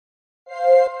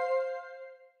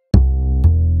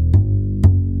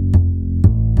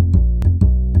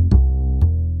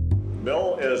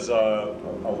is a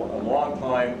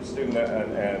long-time student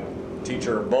and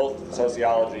teacher of both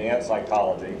sociology and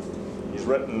psychology. He's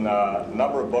written a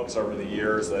number of books over the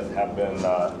years that have been,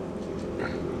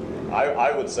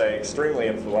 I would say, extremely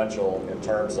influential in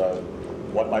terms of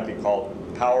what might be called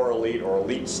power elite or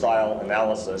elite-style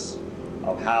analysis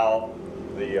of how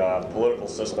the political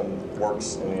system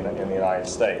works in the United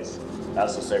States.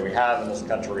 That's to say, we have in this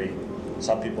country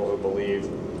some people who believe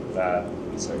that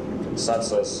it's a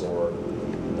consensus, or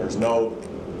there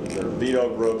are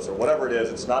veto groups, or whatever it is.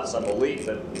 It's not some elite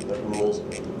that rules.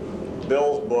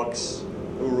 Bill's books,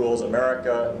 Who Rules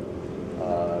America,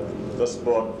 this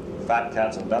book, Fat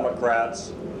Cats and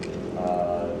Democrats,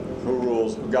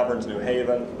 Who Governs New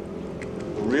Haven,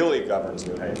 Who Really Governs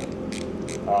New Haven,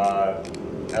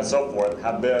 and so forth,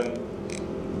 have been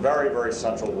very, very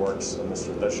central works in this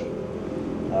tradition.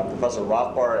 Professor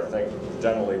Rothbard, I think,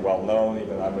 generally well known.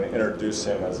 Even I'm going to introduce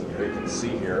him, as we can see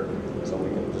here, so we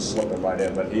can just slip him right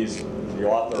in. But he's the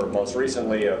author, most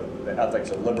recently, of The Ethics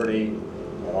of Liberty,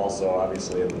 and also,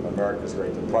 obviously, of America's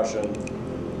Great Depression,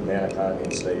 Man, Economy,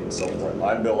 and State, and so forth.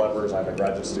 I'm Bill Evers. I'm a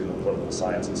graduate student of political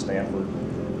science at Stanford,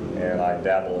 and I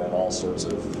dabble in all sorts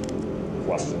of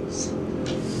questions,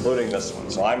 including this one.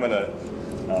 So I'm going to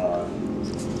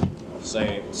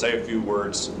say a few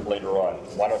words later on.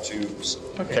 Why don't you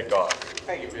kick off?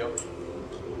 Thank you, Bill.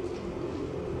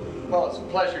 Well, it's a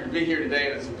pleasure to be here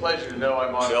today, and it's a pleasure to know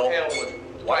I'm on Bill, a panel with.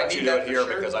 Why don't you do it here,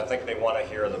 because I think they want to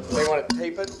hear the. They want to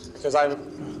tape it? Because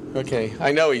I'm. Okay,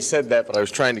 I know he said that, but I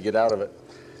was trying to get out of it.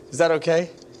 Is that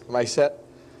okay? Am I set?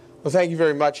 Well, thank you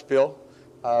very much, Bill.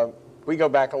 We go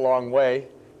back a long way,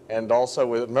 and also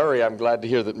with Murray, I'm glad to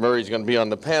hear that Murray's going to be on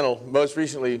the panel. Most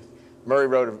recently, Murray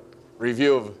wrote a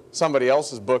review of somebody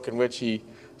else's book in which he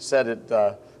said it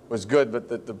was good, but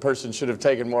that the person should have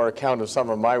taken more account of some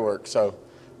of my work. So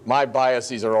my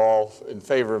biases are all in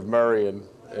favor of Murray,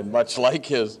 and much like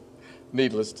his,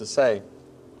 needless to say.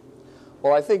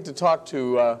 Well, I think to talk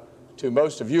to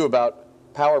most of you about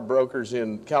power brokers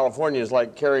in California is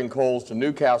like carrying coals to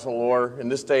Newcastle, or in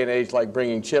this day and age, like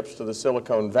bringing chips to the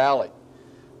Silicon Valley.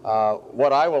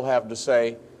 What I will have to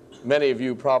say, many of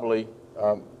you probably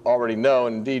already know,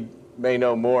 and indeed may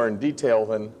know more in detail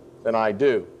than I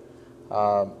do.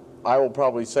 I will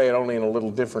probably say it only in a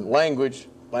little different language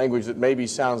that maybe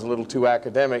sounds a little too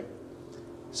academic.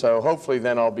 So hopefully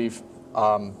then I'll be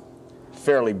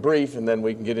fairly brief, and then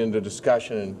we can get into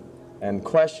discussion and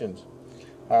questions.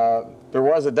 There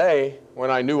was a day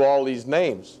when I knew all these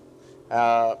names,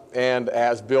 and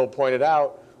as Bill pointed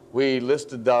out, we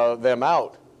listed them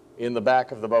out in the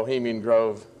back of the Bohemian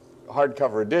Grove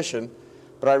hardcover edition.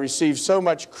 But I received so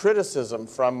much criticism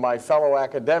from my fellow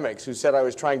academics who said I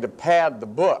was trying to pad the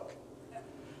book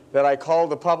that I called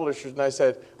the publishers and I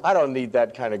said, I don't need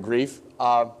that kind of grief.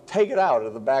 Take it out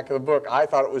of the back of the book. I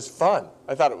thought it was fun.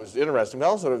 I thought it was interesting.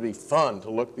 Also, it would be fun to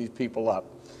look these people up.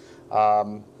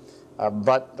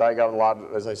 But I got a lot,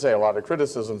 as I say, a lot of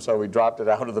criticism, so we dropped it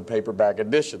out of the paperback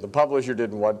edition. The publisher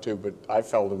didn't want to, but I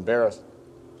felt embarrassed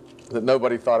that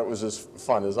nobody thought it was as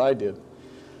fun as I did.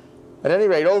 At any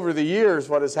rate, over the years,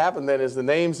 what has happened then is the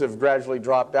names have gradually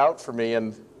dropped out for me,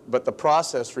 but the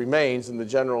process remains and the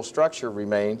general structure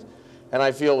remains. And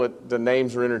I feel that the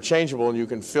names are interchangeable and you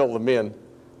can fill them in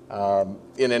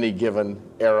any given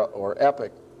era or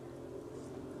epoch.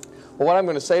 Well, what I'm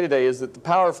going to say today is that the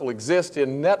powerful exist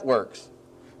in networks.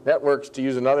 Networks, to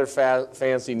use another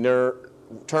fancy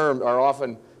term, are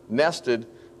often nested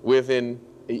within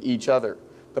each other.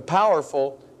 The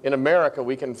powerful in America,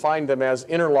 we can find them as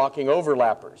interlocking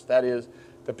overlappers. That is,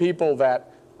 the people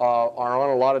that are on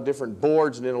a lot of different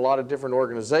boards and in a lot of different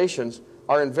organizations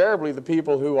are invariably the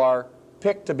people who are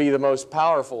picked to be the most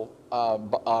powerful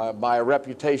by a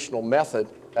reputational method,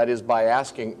 that is, by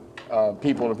asking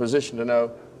people in a position to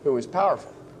know who is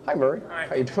powerful. Hi, Murray. Hi.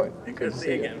 How you doing? Good to see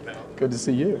you again, Bill. Good to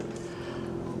see you.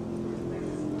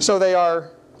 So they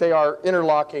are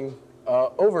interlocking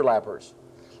overlappers.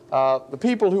 The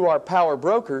people who are power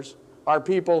brokers are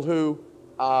people who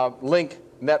link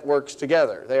networks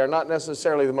together. They are not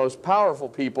necessarily the most powerful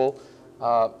people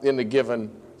in the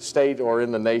given state or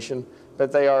in the nation,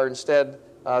 but they are instead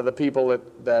the people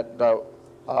that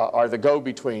are the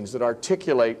go-betweens, that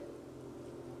articulate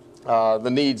the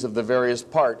needs of the various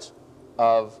parts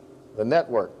of the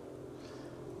network.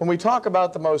 When we talk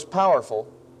about the most powerful,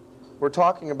 we're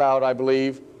talking about, I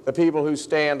believe, the people who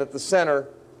stand at the center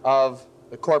of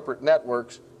the corporate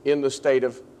networks in the state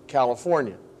of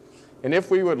California. And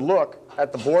if we would look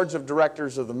at the boards of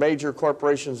directors of the major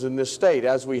corporations in this state,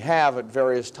 as we have at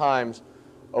various times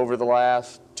over the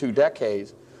last 2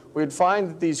 decades, we'd find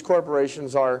that these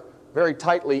corporations are very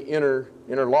tightly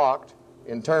interlocked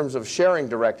in terms of sharing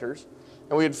directors,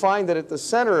 and we'd find that at the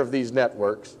center of these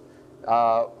networks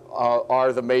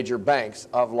are the major banks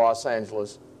of Los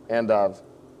Angeles and of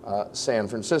San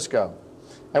Francisco.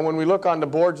 And when we look on the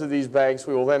boards of these banks,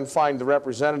 we will then find the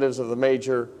representatives of the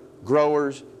major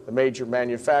growers, the major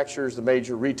manufacturers, the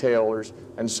major retailers,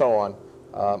 and so on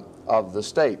of the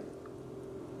state.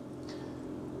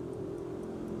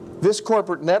 This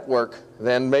corporate network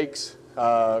then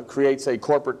creates a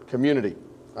corporate community.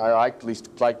 I at least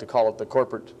like to call it the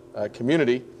corporate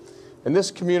community. And this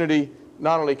community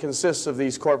not only consists of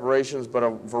these corporations, but a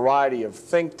variety of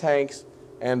think tanks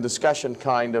and discussion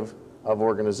kind of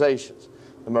organizations.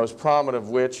 The most prominent of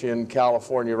which in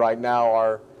California right now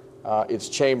are its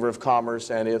Chamber of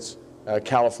Commerce and its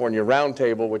California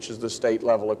Roundtable, which is the state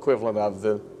level equivalent of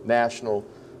the National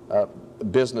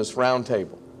Business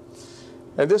Roundtable.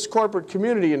 And this corporate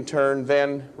community in turn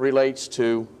then relates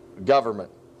to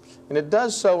government. And it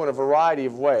does so in a variety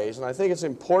of ways, and I think it's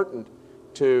important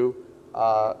to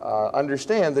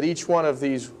understand that each one of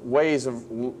these ways of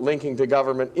linking to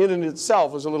government in and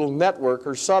itself is a little network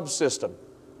or subsystem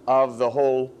of the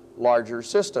whole larger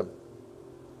system.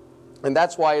 And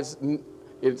that's why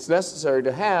it's necessary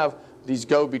to have these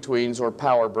go-betweens or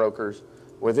power brokers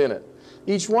within it.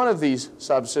 Each one of these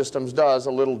subsystems does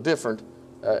a little different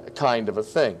kind of a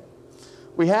thing.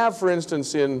 We have, for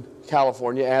instance, in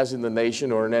California, as in the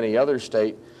nation or in any other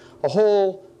state, a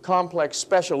whole complex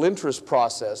special interest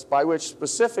process by which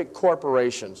specific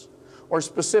corporations or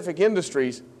specific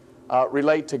industries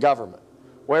relate to government,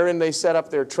 wherein they set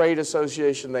up their trade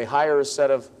association, they hire a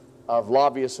set of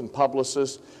lobbyists and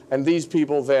publicists, and these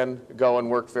people then go and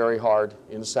work very hard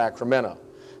in Sacramento.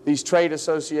 These trade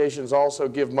associations also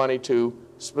give money to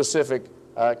specific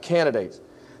candidates.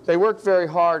 They work very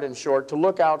hard, in short, to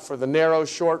look out for the narrow,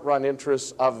 short-run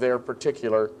interests of their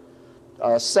particular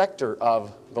sector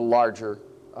of the larger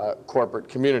corporate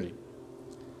community.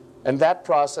 And that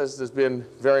process has been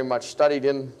very much studied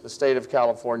in the state of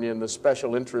California, and the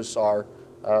special interests are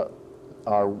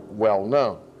well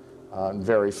known and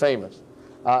very famous.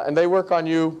 And they work on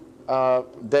you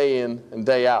day in and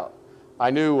day out. I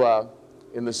knew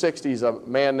in the 60s a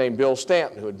man named Bill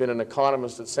Stanton, who had been an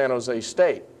economist at San Jose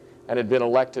State and had been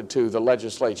elected to the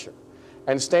legislature.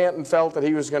 And Stanton felt that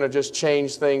he was going to just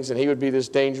change things and he would be this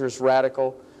dangerous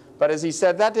radical. But as he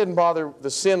said, that didn't bother the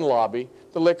sin lobby,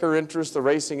 the liquor interests, the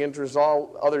racing interests,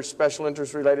 all other special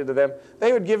interests related to them.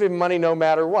 They would give him money no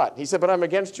matter what. He said, but I'm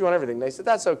against you on everything. They said,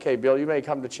 that's okay, Bill, you may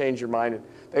come to change your mind. And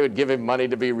they would give him money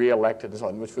to be reelected and so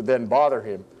on, which would then bother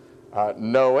him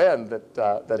no end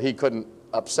that he couldn't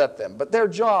upset them. But their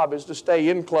job is to stay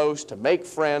in close, to make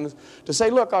friends, to say,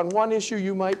 look, on one issue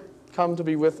you might come to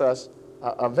be with us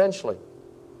eventually.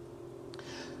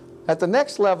 At the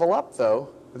next level up, though,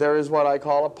 there is what I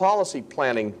call a policy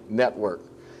planning network.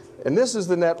 And this is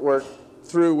the network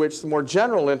through which the more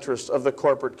general interests of the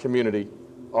corporate community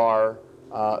are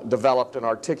developed and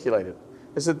articulated.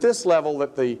 It's at this level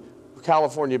that the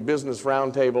California Business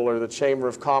Roundtable or the Chamber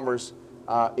of Commerce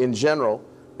in general,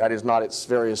 that is not its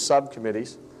various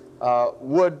subcommittees,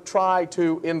 would try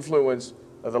to influence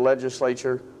the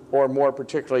legislature, or more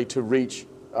particularly to reach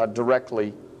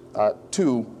directly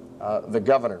to the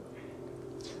governor.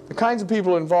 The kinds of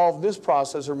people involved in this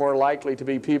process are more likely to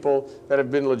be people that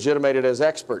have been legitimated as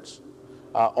experts,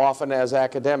 often as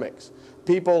academics,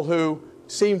 people who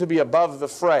seem to be above the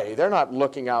fray. They're not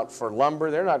looking out for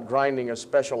lumber. They're not grinding a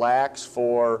special axe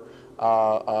for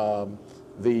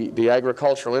the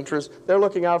agricultural interests. They're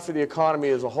looking out for the economy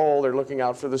as a whole. They're looking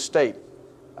out for the state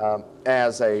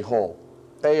as a whole.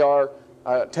 They are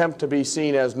attempt to be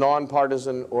seen as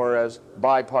nonpartisan or as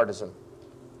bipartisan,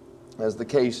 as the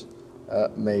case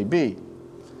may be.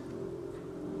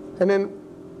 And then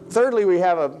thirdly, we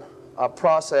have a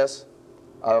process,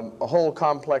 a whole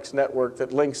complex network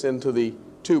that links into the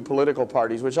two political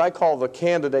parties, which I call the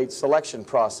candidate selection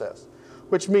process,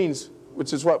 which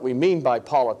is what we mean by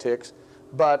politics,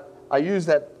 but I use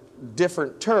that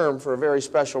different term for a very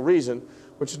special reason,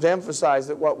 which is to emphasize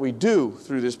that what we do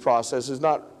through this process is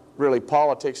not really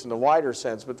politics in the wider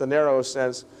sense, but the narrow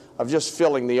sense of just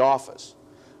filling the office.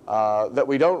 That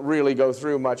we don't really go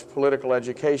through much political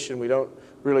education, we don't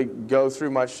really go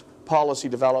through much policy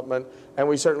development, and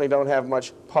we certainly don't have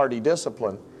much party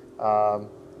discipline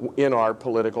in our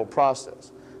political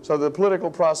process. So the political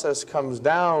process comes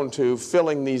down to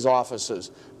filling these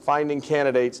offices, finding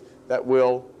candidates that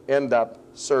will end up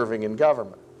serving in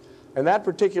government. And that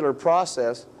particular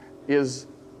process is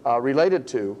related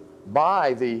to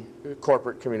by the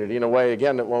corporate community in a way,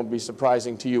 again, that won't be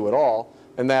surprising to you at all,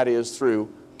 and that is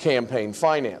through campaign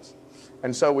finance.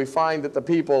 And so we find that the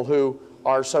people who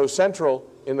are so central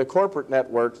in the corporate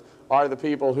networks are the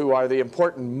people who are the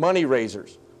important money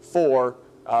raisers for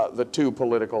the two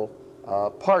political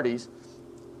parties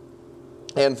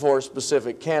and for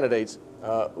specific candidates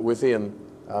within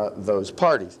those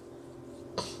parties.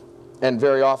 And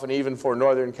very often, even for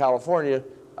Northern California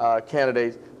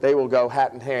candidates, they will go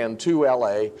hat in hand to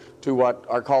LA, to what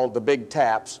are called the big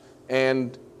taps,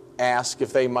 and ask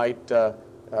if they might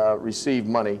receive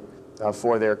money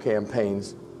for their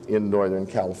campaigns in Northern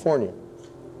California.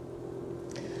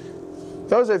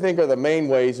 Those, I think, are the main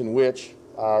ways in which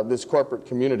this corporate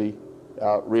community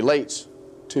relates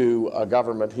to a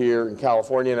government here in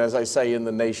California, and as I say, in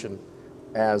the nation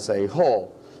as a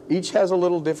whole. Each has a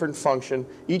little different function,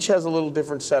 each has a little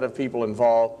different set of people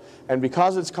involved, and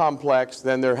because it's complex,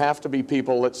 then there have to be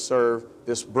people that serve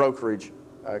this brokerage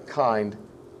kind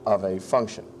of a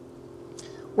function.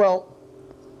 Well,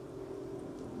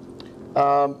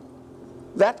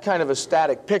 that kind of a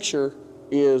static picture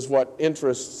is what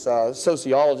interests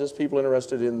sociologists, people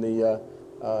interested in the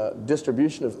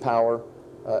distribution of power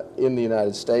in the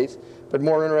United States. But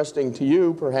more interesting to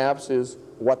you, perhaps, is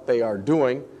what they are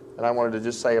doing, and I wanted to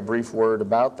just say a brief word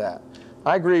about that.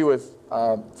 I agree with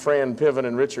Fran Piven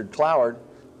and Richard Cloward,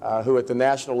 who at the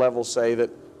national level say that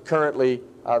currently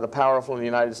the powerful in the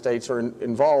United States are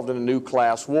involved in a new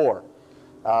class war.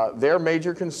 Their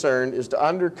major concern is to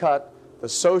undercut the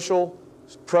social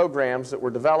programs that were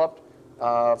developed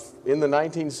in the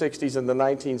 1960s and the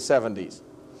 1970s.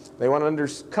 They want to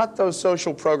undercut those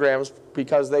social programs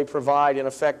because they provide, in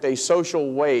effect, a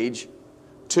social wage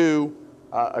to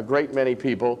a great many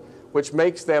people, which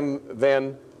makes them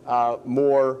then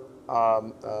more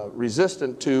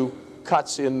resistant to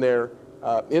cuts in their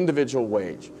individual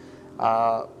wage.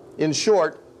 In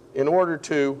short, in order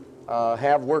to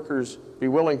have workers be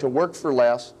willing to work for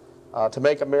less, to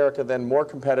make America then more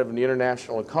competitive in the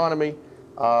international economy,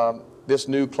 this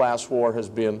new class war has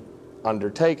been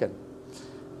undertaken.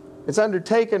 It's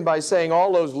undertaken by saying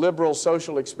all those liberal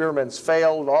social experiments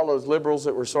failed, all those liberals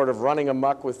that were sort of running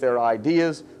amok with their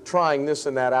ideas, trying this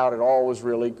and that out, it all was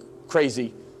really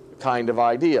crazy kind of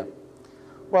idea.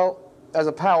 Well, as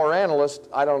a power analyst,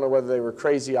 I don't know whether they were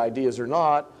crazy ideas or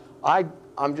not.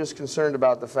 I'm just concerned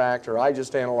about the fact, or I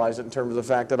just analyze it in terms of the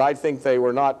fact that I think they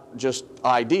were not just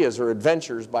ideas or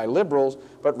adventures by liberals,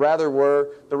 but rather were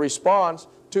the response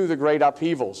to the great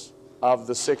upheavals of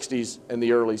the 60s and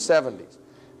the early 70s.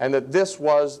 And that this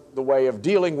was the way of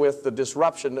dealing with the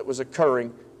disruption that was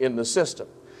occurring in the system.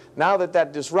 Now that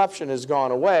that disruption has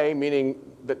gone away, meaning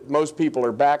that most people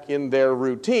are back in their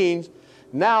routines,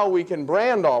 now we can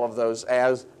brand all of those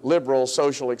as liberal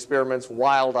social experiments,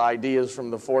 wild ideas from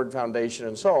the Ford Foundation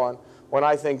and so on, when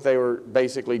I think they were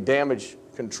basically damage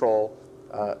control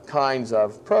kinds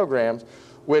of programs,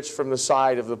 which from the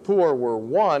side of the poor were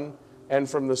one, and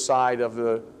from the side of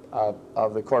the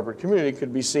corporate community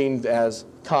could be seen as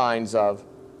kinds of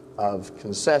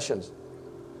concessions.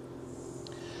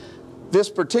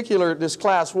 This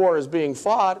class war is being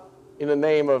fought in the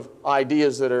name of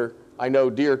ideas that are, I know,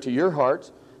 dear to your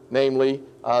hearts, namely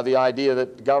the idea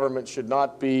that government should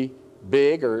not be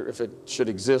big, or if it should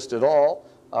exist at all,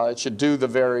 it should do the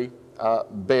very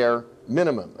bare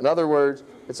minimum. In other words,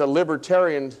 it's a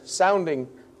libertarian sounding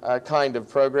kind of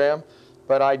program,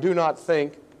 but I do not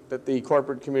think that the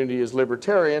corporate community is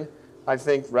libertarian. I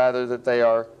think rather that they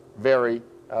are very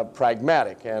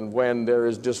pragmatic, and when there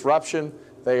is disruption,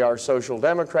 they are social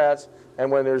democrats,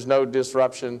 and when there's no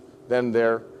disruption, then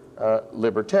they're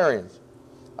libertarians.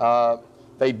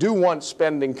 They do want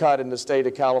spending cut in the state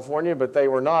of California, but they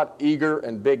were not eager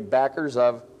and big backers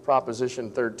of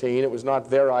Proposition 13. It was not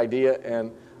their idea,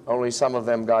 and only some of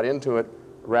them got into it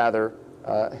rather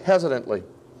hesitantly.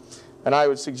 And I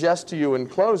would suggest to you in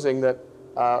closing that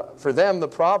for them, the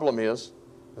problem is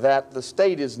that the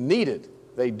state is needed.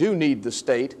 They do need the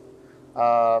state.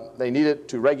 They need it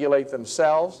to regulate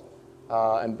themselves,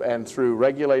 and through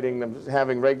regulating them,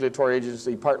 having regulatory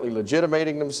agency partly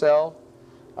legitimating themselves.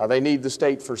 They need the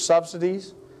state for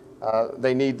subsidies.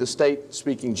 They need the state,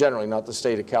 speaking generally, not the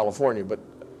state of California, but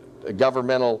a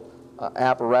governmental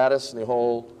apparatus and the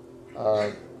whole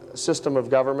system of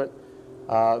government.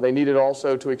 They need it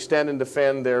also to extend and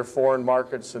defend their foreign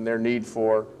markets and their need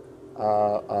for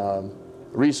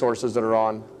resources that are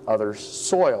on other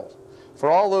soils. For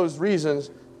all those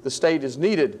reasons, the state is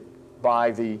needed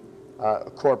by the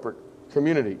corporate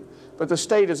community. But the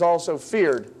state is also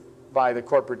feared by the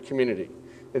corporate community.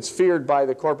 It's feared by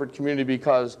the corporate community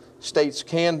because states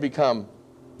can become,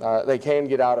 they can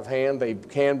get out of hand, they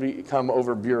can become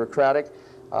over bureaucratic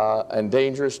and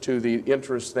dangerous to the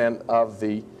interests then of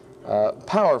the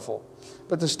powerful.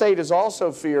 But the state is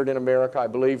also feared in America, I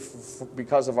believe,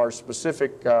 because of our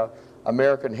specific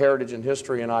American heritage and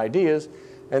history and ideas,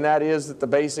 and that is that the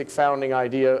basic founding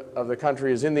idea of the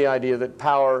country is in the idea that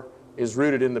power is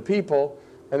rooted in the people,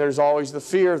 and there's always the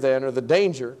fear then, or the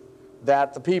danger,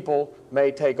 that the people may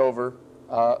take over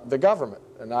the government.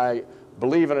 And I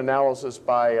believe an analysis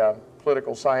by a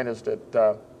political scientist at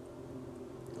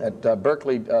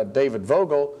Berkeley, David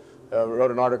Vogel,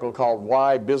 wrote an article called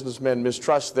 "Why Businessmen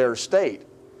Mistrust Their State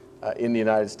in the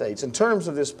United States." In terms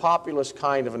of this populist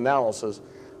kind of analysis,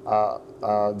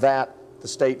 that the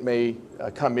state may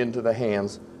come into the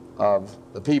hands of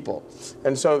the people.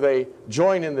 And so they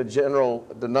join in the general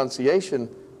denunciation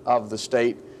of the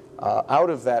state out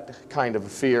of that kind of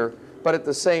fear, but at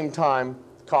the same time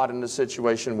caught in a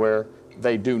situation where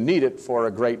they do need it for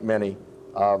a great many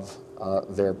of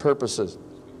their purposes.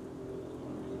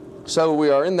 So we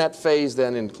are in that phase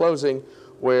then, in closing,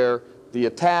 where the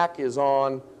attack is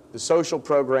on the social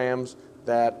programs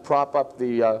that prop up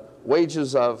the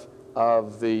wages of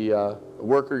the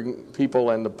working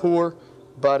people and the poor,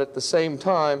 but at the same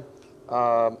time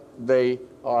they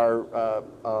are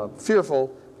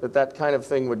fearful that that kind of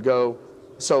thing would go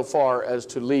so far as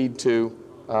to lead to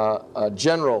a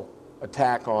general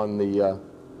attack on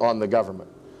the government.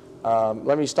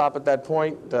 Let me stop at that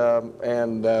point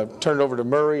and turn it over to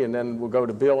Murray, and then we'll go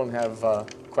to Bill and have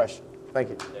questions. Thank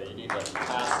you. Yeah, you need to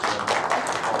pass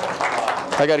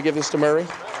I got to give this to Murray?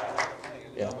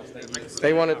 Yeah.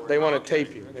 They want to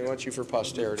tape you. They want you for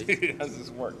posterity. How does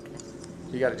this work?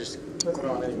 You got to just put it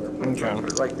on anywhere. Okay.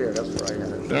 Put it right there. That's where I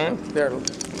had it. There? There.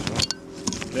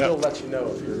 Bill let you know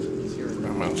if he's here.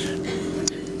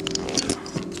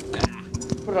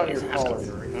 Put it on your collar,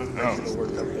 Murray. Make sure it'll work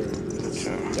up there. It's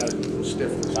got to be a little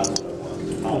stiff. That's what it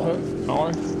was.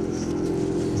 Collar?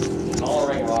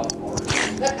 Collaring Rothbard.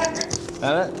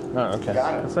 That it? Oh, okay.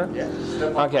 Got it. That's it?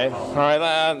 Yeah. Okay. All right.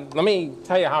 Let me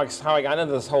tell you how I got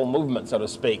into this whole movement, so to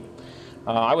speak.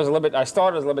 I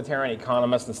started as a libertarian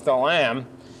economist and still am,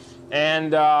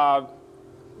 and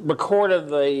recorded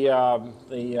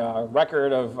the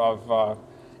record of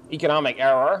economic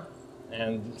error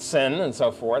and sin and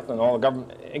so forth, and all the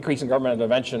increase in government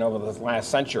intervention over the last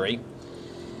century.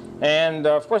 And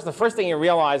of course, the first thing you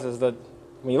realize is that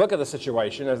when you look at the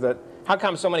situation is that how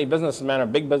come so many businessmen or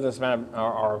big businessmen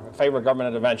are in favor of government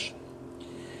intervention?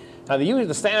 Now,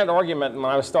 the standard argument when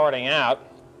I was starting out,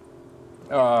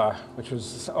 which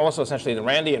was also essentially the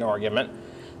Randian argument,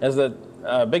 is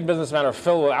that big businessmen are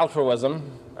filled with altruism,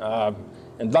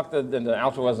 inducted into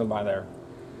altruism by their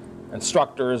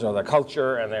instructors or their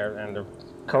culture, and they're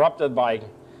corrupted by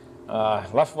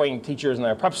left-wing teachers in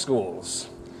their prep schools.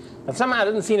 And somehow it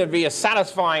didn't seem to be a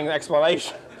satisfying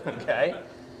explanation, okay?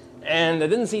 And it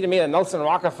didn't seem to me that Nelson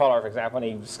Rockefeller, for example, when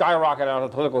he skyrocketed onto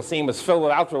the political scene, was filled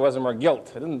with altruism or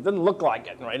guilt. It didn't look like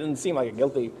it, right? It didn't seem like a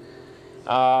guilty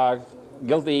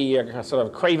sort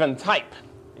of craven type.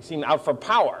 He seemed out for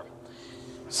power.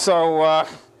 So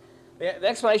the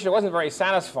explanation wasn't very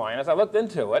satisfying. As I looked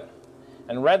into it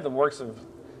and read the works of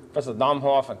Professor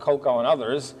Domhoff and Coco and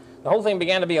others, the whole thing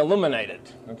began to be illuminated.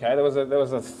 Okay, there was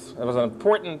an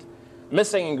important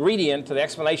missing ingredient to the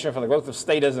explanation for the growth of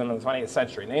statism in the 20th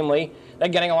century. Namely, they're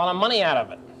getting a lot of money out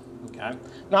of it. Okay,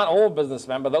 not all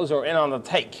businessmen, but those who are in on the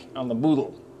take, on the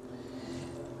boodle.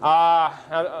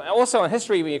 Also in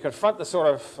history, when you confront the sort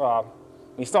of,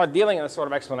 when you start dealing in this sort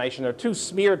of explanation, there are two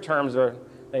smear terms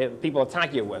that people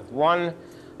attack you with. One,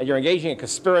 that you're engaging in a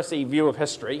conspiracy view of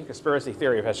history, conspiracy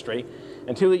theory of history,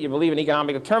 and two, that you believe in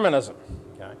economic determinism.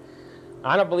 Okay?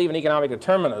 I don't believe in economic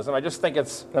determinism. I just think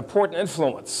it's an important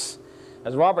influence.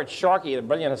 As Robert Sharkey, the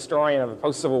brilliant historian of the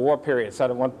post-Civil War period,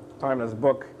 said at one time in his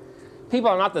book,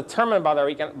 people are not determined by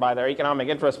their economic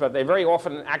interests, but they very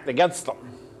often act against them,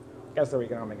 against their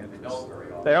economic interests.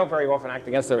 They don't very often act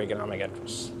against their economic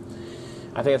interests.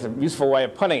 I think it's a useful way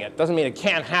of putting it. Doesn't mean it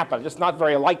can't happen, it's just not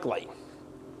very likely.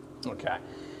 Okay.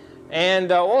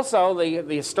 And also,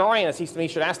 the historian, it seems to me,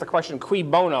 should ask the question, cui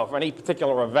bono, for any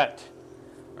particular event.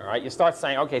 All right, you start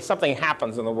saying, okay, something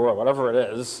happens in the world, whatever it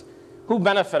is, who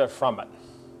benefited from it?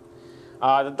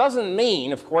 That doesn't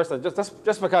mean, of course, that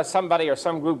just because somebody or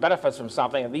some group benefits from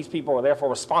something, that these people are therefore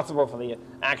responsible for the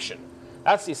action.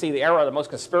 That's, you see, the error that most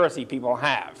conspiracy people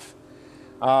have.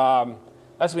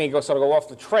 That's when you sort of go off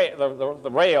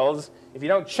the rails if you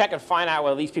don't check and find out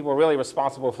whether these people are really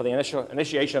responsible for the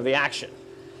initiation of the action.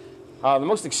 The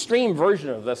most extreme version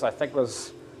of this, I think,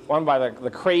 was one by the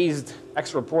crazed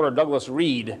ex-reporter Douglas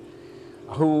Reed,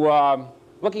 who,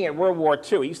 looking at World War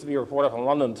II, he used to be a reporter from the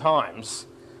London Times,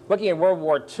 looking at World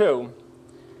War II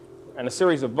and a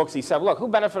series of books, he said, look, who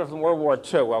benefited from World War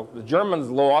II? Well, the Germans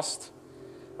lost.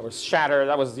 It was shattered.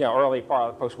 That was early part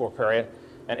of the post-war period.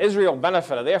 And Israel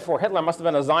benefited. Therefore, Hitler must have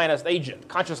been a Zionist agent,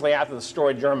 consciously out to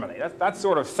destroy Germany. That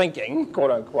sort of thinking,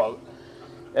 quote unquote,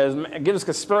 gives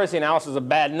conspiracy analysis a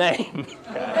bad name.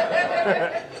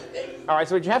 All right,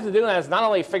 so what you have to do now is not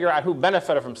only figure out who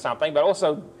benefited from something, but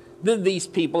also did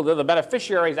the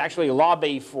beneficiaries actually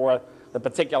lobby for the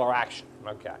particular action?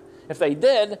 Okay. If they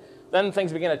did, then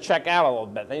things begin to check out a little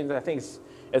bit. I think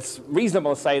it's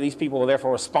reasonable to say these people were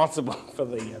therefore responsible for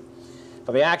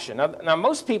the action. Now,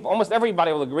 most people, almost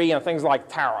everybody will agree on things like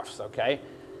tariffs, okay?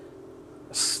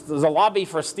 There's a lobby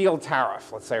for a steel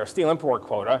tariff, let's say, or steel import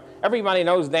quota. Everybody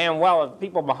knows damn well that the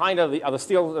people behind it are the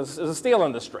steel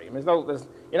industry. I mean, you're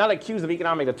not accused of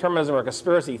economic determinism or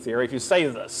conspiracy theory if you say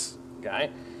this,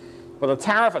 okay? With a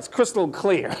tariff, it's crystal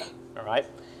clear, all right?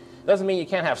 It doesn't mean you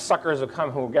can't have suckers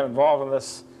who get involved in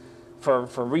this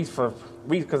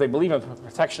because they believe in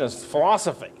protectionist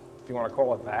philosophy, if you want to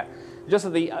call it that.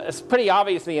 Just that it's pretty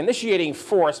obvious the initiating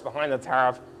force behind the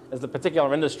tariff is the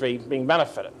particular industry being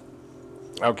benefited.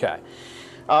 Okay.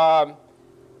 But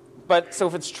so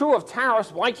if it's true of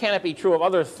tariffs, why can't it be true of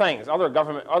other things,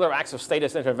 other acts of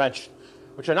statist intervention,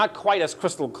 which are not quite as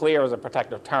crystal clear as a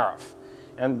protective tariff?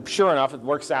 And sure enough, it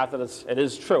works out that it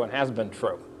is true and has been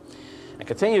true and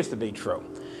continues to be true.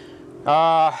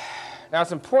 Now,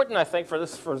 it's important, I think, for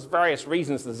various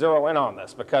reasons to zero in on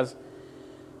this, because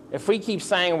if we keep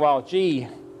saying, well, gee,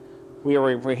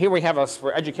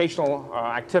 for educational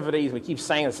activities, we keep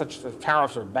saying that such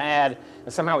tariffs are bad,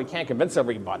 and somehow we can't convince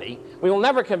everybody, we will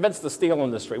never convince the steel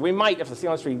industry. We might if the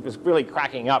steel industry is really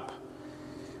cracking up.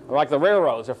 Like the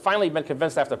railroads have finally been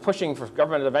convinced after pushing for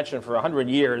government intervention for 100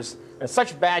 years, in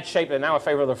such bad shape they're now in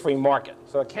favor of the free market.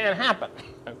 So it can happen,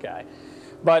 okay?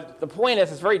 But the point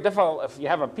is, it's very difficult if you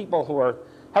have people who are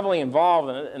heavily involved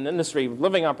in the industry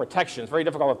living on protection. It's very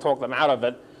difficult to talk them out of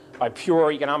it by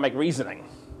pure economic reasoning.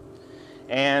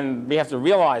 And we have to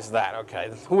realize that,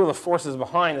 okay? Who are the forces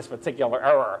behind this particular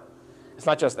error? It's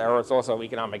not just error, it's also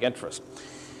economic interest.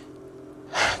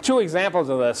 Two examples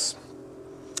of this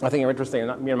I think are interesting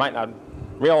and you might not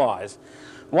realize.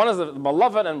 One is the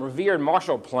beloved and revered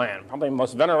Marshall Plan, probably the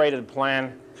most venerated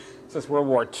plan since World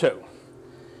War II.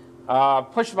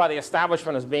 Pushed by the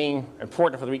establishment as being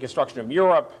important for the reconstruction of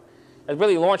Europe, it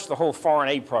really launched the whole foreign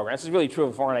aid program. This is really true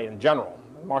of foreign aid in general.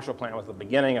 The Marshall Plan was the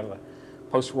beginning of the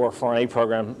post-war foreign aid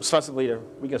program, ostensibly to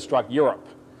reconstruct Europe.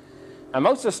 And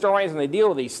most historians, when they deal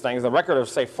with these things, the record of,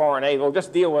 say, foreign aid, will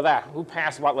just deal with that. Who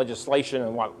passed what legislation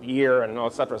and what year and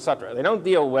et cetera, et cetera. They don't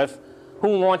deal with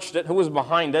who launched it, who was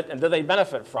behind it, and did they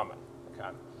benefit from it. Okay.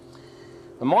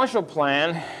 The Marshall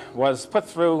Plan was put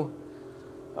through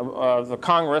the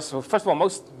Congress. Well, first of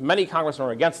all, many congressmen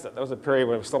were against it. There was a period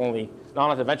where it was still only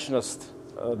non-interventionist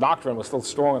doctrine was still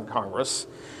strong in Congress.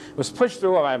 It was pushed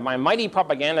through by my mighty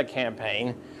propaganda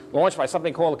campaign, launched by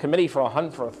something called the Committee for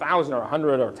 1,000 or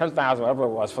 100 or 10,000, whatever it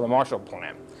was, for the Marshall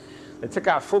Plan. They took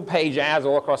out full-page ads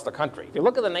all across the country. If you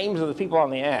look at the names of the people on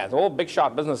the ads, all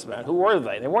big-shot businessmen, who were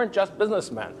they? They weren't just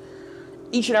businessmen.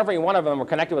 Each and every one of them were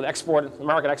connected with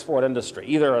American export industry,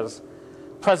 either as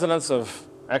presidents of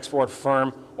an export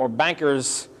firm or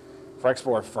bankers for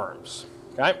export firms.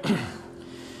 Okay?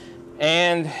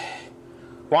 And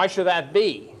why should that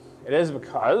be? It is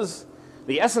because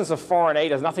the essence of foreign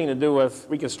aid has nothing to do with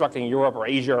reconstructing Europe or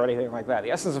Asia or anything like that.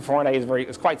 The essence of foreign aid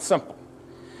is quite simple.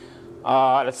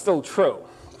 And it's still true,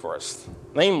 of course.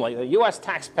 Namely, the U.S.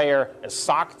 taxpayer is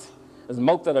socked, is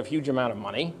mulcted of a huge amount of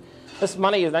money. This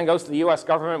money then goes to the U.S.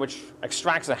 government, which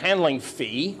extracts a handling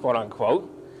fee, quote unquote,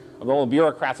 of all the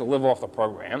bureaucrats who live off the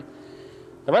program.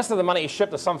 The rest of the money is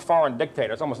shipped to some foreign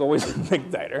dictator. It's almost always a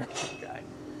dictator, okay,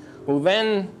 who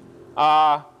then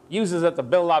uses it to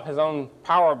build up his own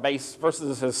power base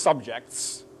versus his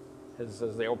subjects,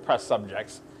 the oppressed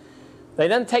subjects. They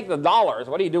then take the dollars.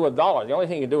 What do you do with dollars? The only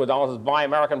thing you do with dollars is buy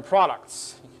American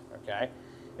products, okay,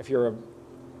 if you're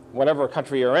whatever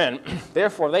country you're in.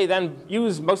 Therefore, they then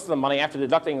use most of the money after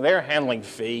deducting their handling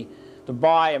fee to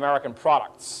buy American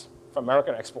products from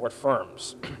American export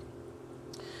firms.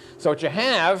 So what you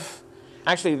have,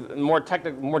 actually more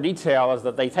detail, is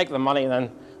that they take the money and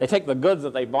then they take the goods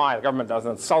that they buy, the government does,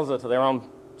 and sells it to their own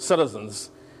citizens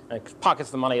and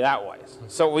pockets the money that way.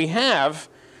 So what we have,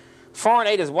 foreign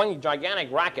aid is one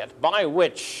gigantic racket by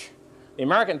which the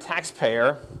American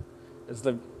taxpayer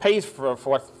pays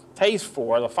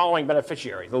for the following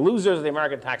beneficiaries. The losers of the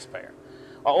American taxpayer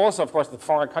are also, of course, the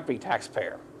foreign country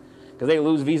taxpayer, because they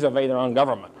lose vis-a-vis their own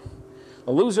government.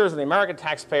 The losers are the American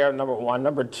taxpayer, number one.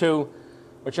 Number two,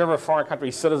 whichever foreign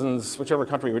country citizens, whichever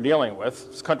country we're dealing with,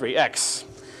 it's country X.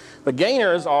 The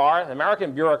gainers are the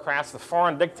American bureaucrats, the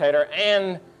foreign dictator,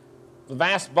 and the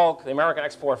vast bulk, the American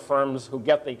export firms who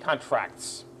get the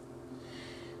contracts.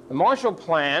 The Marshall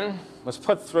Plan was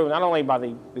put through not only by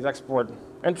these export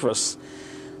interests.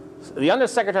 The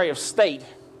Undersecretary of State,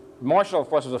 Marshall, of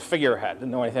course, was a figurehead,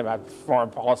 didn't know anything about foreign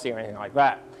policy or anything like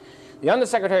that. The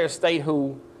Undersecretary of State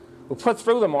who put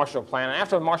through the Marshall Plan, and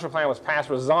after the Marshall Plan was passed,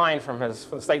 resigned from the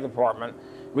State Department,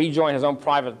 rejoined his own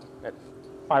private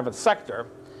sector,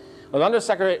 was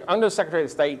Undersecretary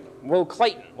of State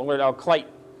Willard L.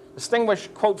 Clayton,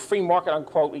 distinguished, quote, free market,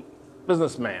 unquote,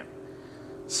 businessman,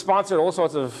 sponsored all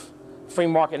sorts of free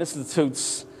market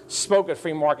institutes, spoke at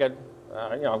free market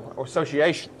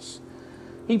associations.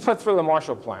 He put through the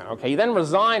Marshall Plan. Okay, he then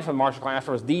resigned from the Marshall Plan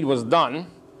after his deed was done,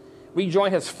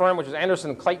 rejoined his firm, which is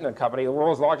Anderson, Clayton and Company, the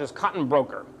world's largest cotton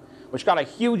broker, which got a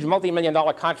huge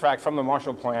multi-million-dollar contract from the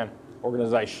Marshall Plan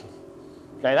organization.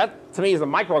 Okay, that to me is a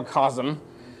microcosm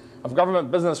of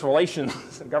government-business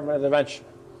relations and government intervention.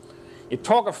 You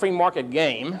talk a free market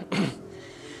game, and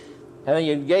then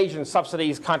you engage in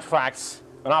subsidies, contracts,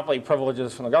 monopoly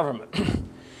privileges from the government.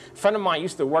 A friend of mine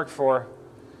used to work for,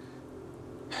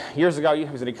 years ago, he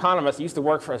was an economist, he used to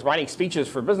work for, writing speeches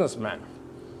for businessmen.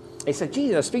 He said,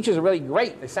 gee, the speeches are really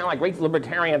great. They sound like great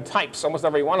libertarian types, almost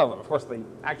every one of them. Of course, the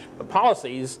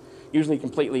policies usually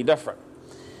completely different.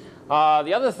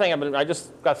 The other thing, I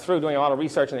just got through doing a lot of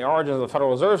research on the origins of the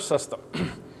Federal Reserve System,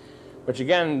 which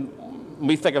again,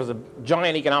 we think of as a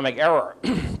giant economic error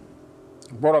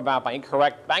brought about by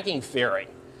incorrect banking theory.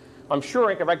 I'm sure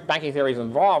incorrect banking theory is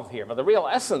involved here, but the real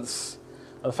essence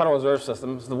of the Federal Reserve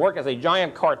System is to work as a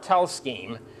giant cartel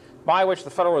scheme by which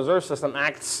the Federal Reserve System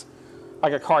acts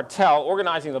like a cartel,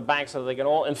 organizing the banks so that they can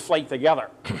all inflate together,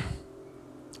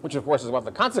 which of course is what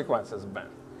the consequences have been.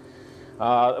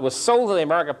 It was sold to the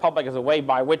American public as a way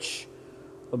by which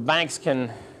the banks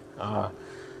can,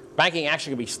 banking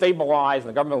action can be stabilized, and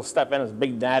the government will step in as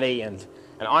big daddy and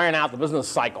iron out the business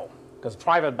cycle, because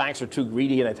private banks are too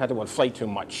greedy and they tend to inflate too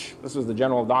much. This was the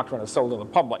general doctrine that's sold to the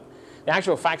public. The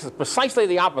actual fact is precisely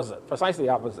the opposite, precisely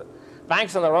the opposite.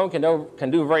 Banks on their own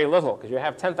can do very little, because you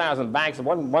have 10,000 banks, and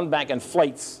one bank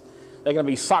inflates, they're going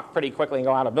to be sucked pretty quickly and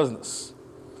go out of business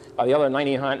by the other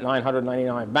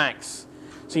 999 banks.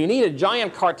 So you need a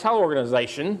giant cartel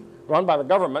organization run by the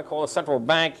government called a central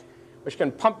bank, which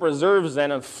can pump reserves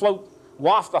in and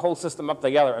waft the whole system up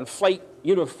together, inflate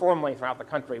uniformly throughout the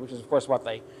country, which is of course what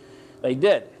they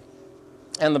did.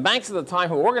 And the banks at the time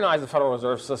who organized the Federal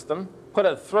Reserve System, put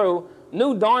it through,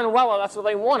 knew darn well that's what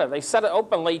they wanted. They said it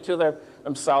openly to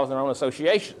themselves and their own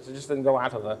associations. It just didn't go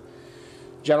out to the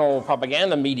general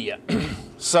propaganda media.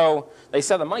 So they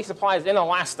said the money supply is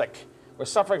inelastic. We're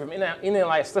suffering from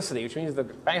inelasticity, which means the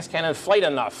banks can't inflate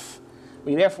enough.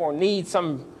 We therefore need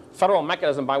some federal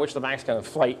mechanism by which the banks can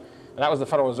inflate, and that was the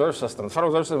Federal Reserve System. The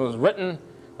Federal Reserve System was written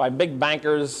by big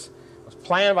bankers, was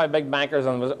planned by big bankers,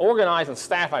 and was organized and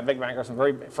staffed by big bankers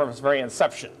from its very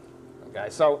inception. Okay,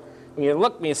 so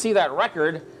when you see that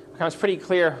record, it becomes pretty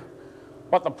clear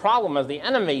what the problem is. The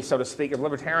enemy, so to speak, of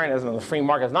libertarianism and the free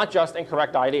market is not just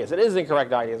incorrect ideas. It is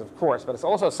incorrect ideas, of course, but it's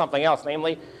also something else,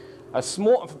 namely a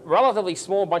relatively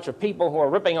small bunch of people who are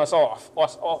ripping us off.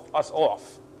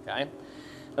 Okay?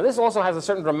 Now, this also has a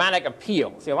certain dramatic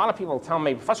appeal. See, a lot of people tell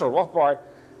me, Professor Rothbard,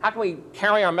 how can we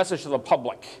carry our message to the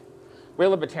public? We're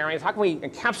libertarians. How can we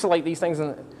encapsulate these things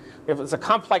if it's a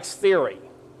complex theory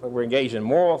that we're engaged in,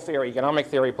 moral theory, economic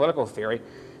theory, political theory?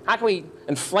 How can we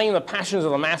inflame the passions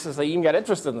of the masses so they even get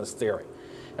interested in this theory?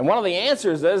 And one of the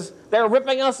answers is, they're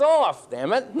ripping us off,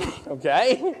 damn it.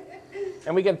 Okay?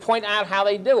 And we can point out how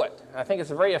they do it. I think it's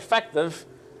a very effective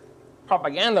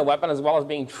propaganda weapon, as well as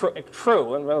being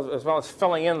true, and as well as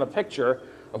filling in the picture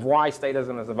of why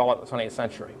statism has developed in the 20th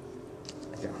century.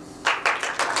 Thank you.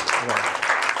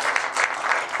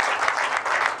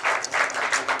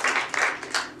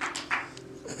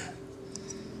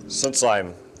 Since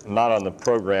I'm not on the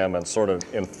program and sort of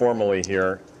informally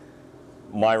here,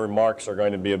 my remarks are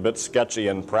going to be a bit sketchy,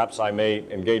 and perhaps I may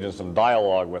engage in some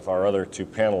dialogue with our other two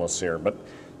panelists here. But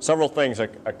several things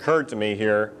occurred to me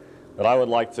here that I would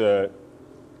like to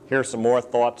hear some more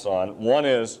thoughts on. One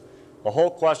is the whole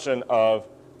question of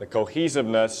the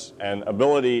cohesiveness and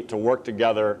ability to work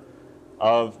together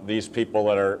of these people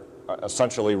that are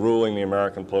essentially ruling the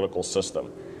American political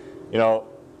system. You know,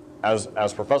 as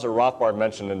Professor Rothbard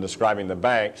mentioned in describing the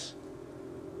banks,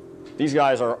 these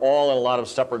guys are all in a lot of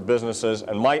separate businesses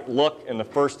and might look in the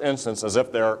first instance as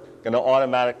if they're going to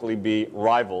automatically be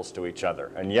rivals to each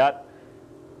other. And yet,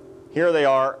 here they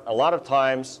are. A lot of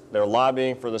times they're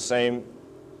lobbying for the same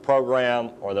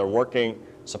program, or they're working,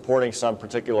 supporting some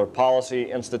particular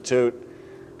policy institute.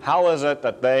 How is it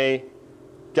that they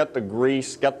get the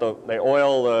grease, they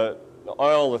oil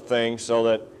the thing so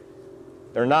that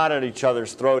they're not at each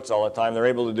other's throats all the time. They're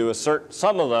able to do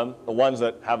some of them, the ones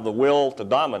that have the will to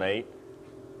dominate,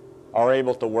 are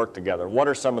able to work together. What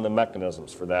are some of the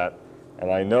mechanisms for that?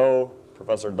 And I know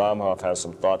Professor Domhoff has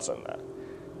some thoughts on that.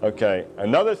 Okay,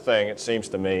 another thing, it seems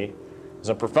to me, is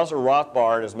that Professor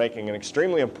Rothbard is making an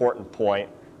extremely important point,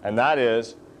 and that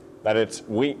is that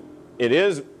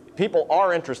people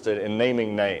are interested in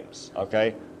naming names,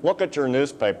 okay? Look at your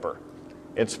newspaper.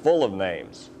 It's full of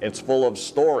names. It's full of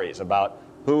stories about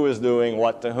who is doing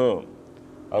what to whom,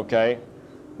 okay?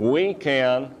 We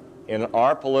can, in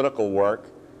our political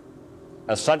work,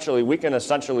 we can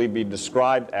essentially be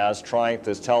described as trying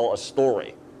to tell a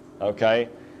story, okay?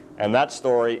 And that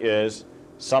story is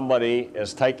somebody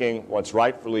is taking what's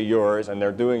rightfully yours and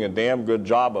they're doing a damn good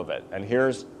job of it. And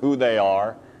here's who they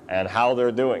are and how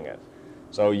they're doing it.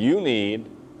 So you need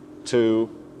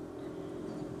to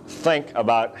think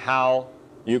about how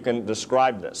you can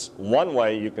describe this. One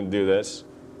way you can do this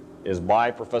is buy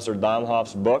Professor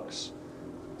Domhoff's books.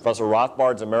 Professor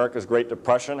Rothbard's America's Great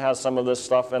Depression has some of this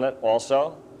stuff in it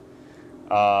also.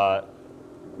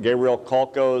 Gabriel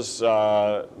Kolko's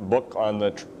book on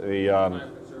the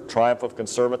Triumph of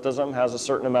Conservatism has a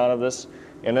certain amount of this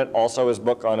in it. Also his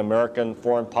book on American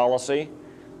foreign policy.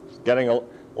 A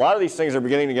lot of these things are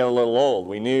beginning to get a little old.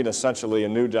 We need essentially a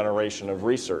new generation of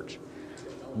research.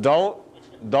 Don't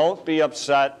be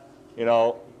upset, you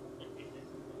know.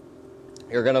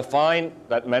 You're going to find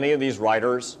that many of these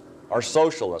writers are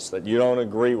socialists that you don't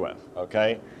agree with,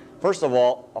 okay? First of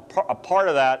all, a part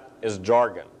of that is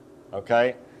jargon,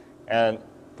 okay? And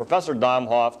Professor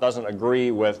Domhoff doesn't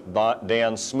agree with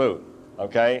Dan Smoot,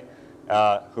 okay?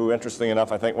 Who, interestingly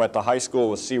enough, I think went to high school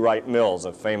with C. Wright Mills,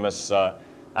 a famous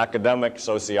academic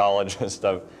sociologist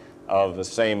of the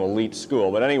same elite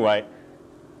school. But anyway,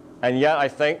 and yet I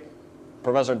think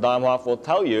Professor Domhoff will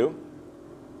tell you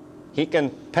he can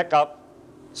pick up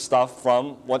stuff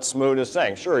from what Smoot is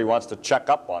saying. Sure, he wants to check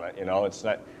up on it, you know. It's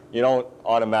not, you don't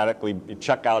automatically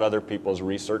check out other people's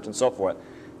research and so forth.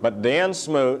 But Dan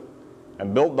Smoot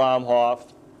and Bill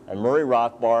Domhoff and Murray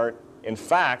Rothbard, in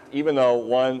fact, even though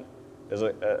one is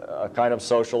a kind of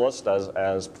socialist,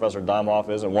 as Professor Domhoff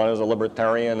is, and one is a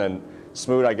libertarian, and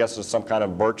Smoot, I guess, is some kind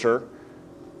of bircher,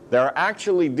 they're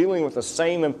actually dealing with the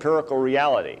same empirical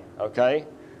reality, okay?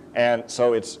 And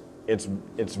so it's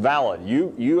valid.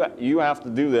 You have to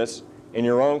do this in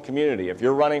your own community. If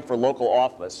you're running for local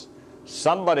office,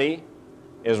 somebody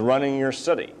is running your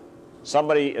city.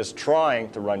 Somebody is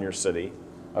trying to run your city,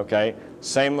 okay?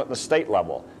 Same at the state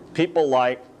level. People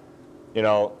like, you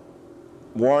know,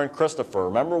 Warren Christopher.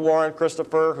 Remember Warren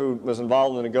Christopher, who was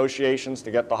involved in the negotiations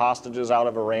to get the hostages out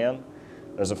of Iran?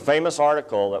 There's a famous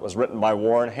article that was written by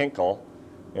Warren Hinkle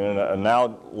in a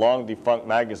now long defunct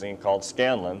magazine called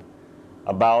Scanlon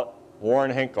about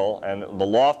Warren Hinkle and the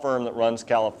law firm that runs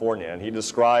California. And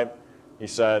he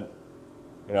said,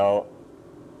 you know,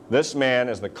 this man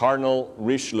is the Cardinal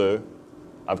Richelieu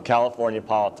of California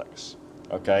politics,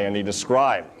 okay? And he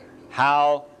described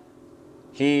how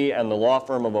he and the law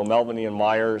firm of O'Melveny and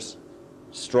Myers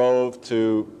strove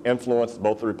to influence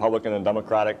both the Republican and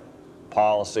Democratic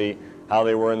policy, how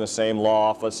they were in the same law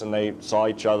office and they saw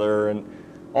each other and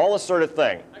all this sort of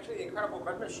thing. Actually, the Incredible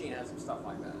Bread Machine has some stuff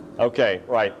like that. Okay,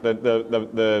 right.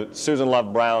 The Susan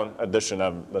Love Brown edition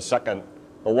of the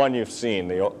one you've seen.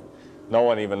 No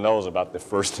one even knows about the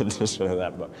first edition of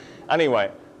that book.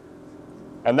 Anyway,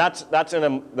 and that's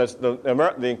in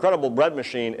the Incredible Bread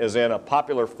Machine is in a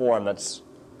popular form that's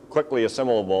quickly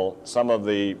assimilable. Some of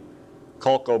the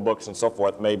Kolko books and so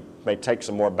forth may take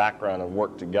some more background and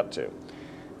work to get to.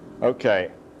 Okay,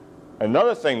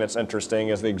 another thing that's interesting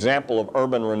is the example of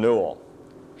urban renewal.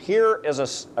 Here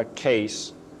is a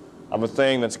case of a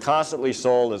thing that's constantly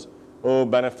sold as, oh,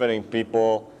 benefiting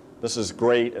people. This is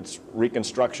great. It's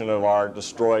reconstruction of our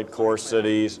destroyed core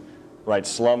cities, right?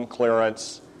 Slum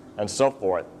clearance and so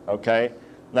forth. Okay.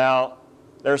 Now,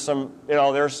 there's some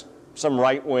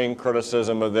right-wing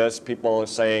criticism of this. People are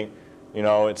saying, you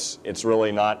know, it's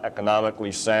really not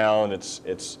economically sound.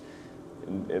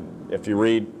 If you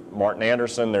read Martin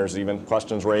Anderson, there's even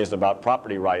questions raised about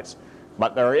property rights.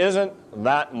 But there isn't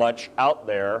that much out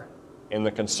there in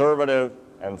the conservative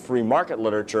and free market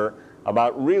literature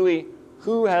about really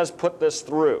who has put this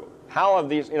through. How have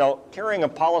these, you know, carrying a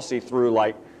policy through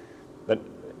like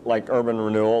urban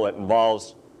renewal that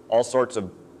involves all sorts of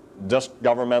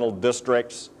governmental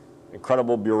districts,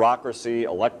 incredible bureaucracy,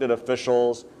 elected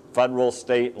officials, federal,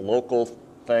 state, local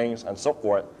things, and so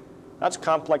forth. That's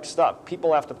complex stuff.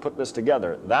 People have to put this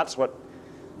together. That's what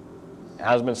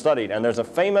has been studied. And there's a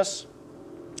famous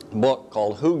book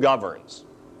called Who Governs,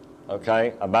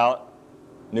 okay, about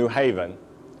New Haven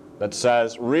that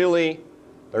says really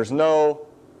There's no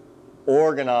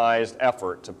organized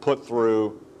effort to put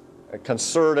through a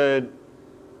concerted,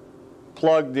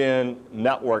 plugged-in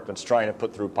network that's trying to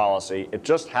put through policy. It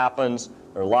just happens.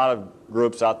 There are a lot of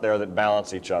groups out there that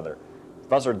balance each other.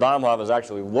 Professor Domhoff has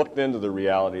actually looked into the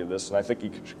reality of this, and I think he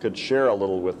could share a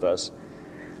little with us.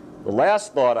 The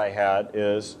last thought I had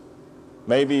is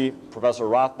maybe Professor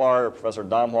Rothbard or Professor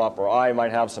Domhoff or I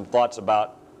might have some thoughts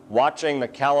about watching the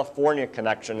California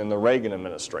connection in the Reagan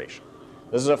administration.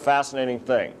 This is a fascinating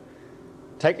thing.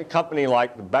 Take a company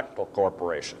like the Bechtel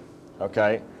Corporation,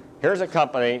 okay? Here's a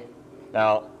company,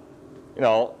 now, you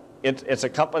know, it's a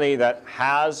company that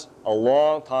has a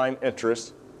long-time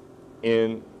interest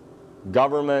in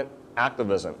government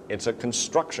activism. It's a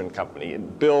construction company.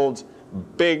 It builds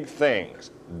big things,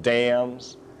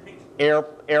 dams,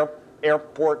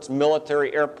 airports,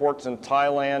 military airports in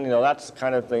Thailand. You know, that's the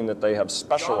kind of thing that they have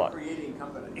specialized. Job-creating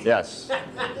company. Yes.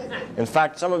 In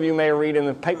fact, some of you may read in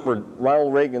the paper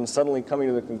Ronald Reagan suddenly coming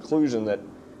to the conclusion that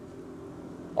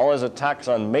all his attacks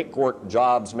on make-work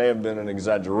jobs may have been an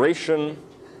exaggeration,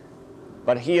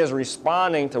 but he is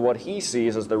responding to what he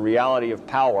sees as the reality of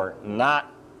power,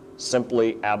 not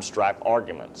simply abstract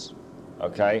arguments,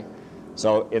 okay?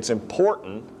 So it's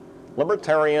important.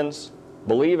 Libertarians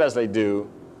believe as they do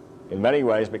in many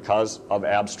ways because of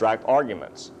abstract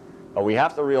arguments. But we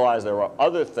have to realize there are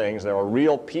other things, there are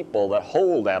real people that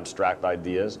hold abstract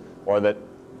ideas or that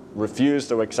refuse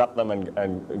to accept them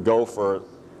and go for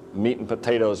meat and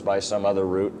potatoes by some other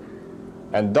route.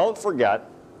 And don't forget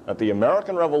that the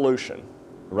American Revolution,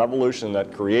 the revolution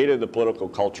that created the political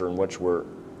culture in which we're,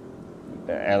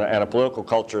 and a political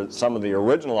culture, some of the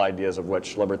original ideas of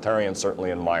which libertarians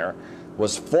certainly admire,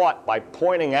 was fought by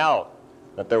pointing out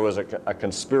that there was a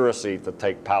conspiracy to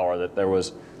take power, that there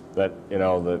was, that, you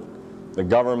know, the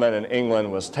government in England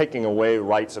was taking away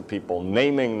rights of people,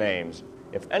 naming names.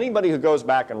 If anybody who goes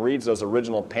back and reads those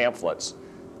original pamphlets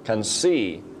can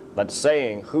see that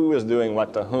saying who is doing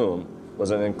what to whom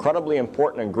was an incredibly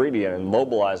important ingredient in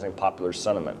mobilizing popular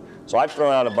sentiment. So I've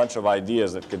thrown out a bunch of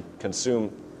ideas that could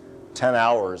consume 10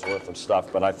 hours worth of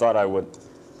stuff, but I thought I would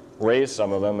raise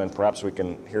some of them and perhaps we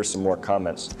can hear some more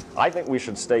comments. I think we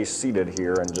should stay seated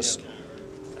here and just,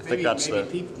 I think that's maybe the...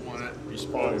 people want to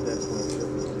respond to that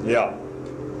point. Yeah.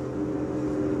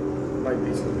 Might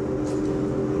be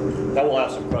some. Then we'll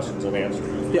have some questions and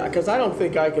answers. Yeah, because I don't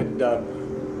think I could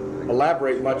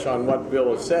elaborate much on what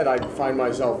Bill has said. I find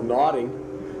myself nodding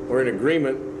or in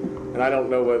agreement, and I don't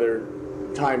know whether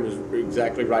time is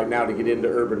exactly right now to get into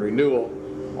urban renewal,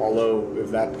 although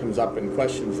if that comes up in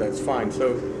questions, that's fine.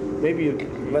 So maybe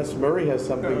unless Murray has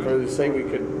something further to say, we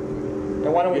could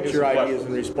get your ideas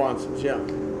and responses. Yeah.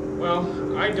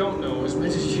 Well, I don't know as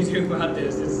much as you do about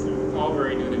this. It's all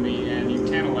very new to me, and you've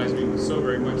tantalized me so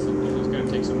very much that it's going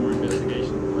to take some more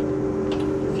investigation. But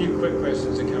a few quick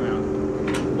questions to come out.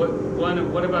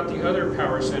 What about the other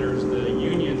power centers, the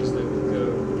unions,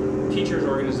 the teachers'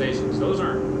 organizations? Those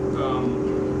aren't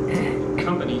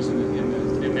companies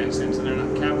in that sense, and they're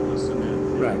not capitalists in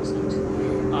that sense.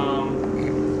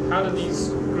 How do these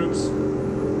groups,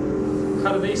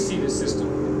 how do they see the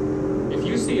system? If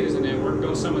you see it as a network,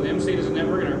 don't some of them see it as a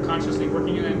network and are consciously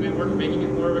working in that network and making it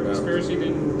more of a conspiracy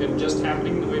than just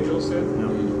happening the way Bill said?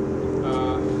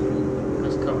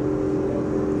 That's a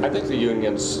couple. I think the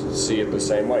unions see it the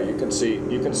same way. You can see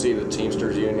the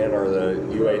Teamsters Union or the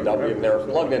UAW, and they're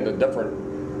plugged into different.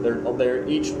 They're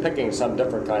each picking some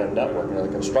different kind of network. You know,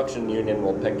 the construction union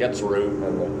will pick its route,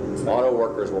 and the auto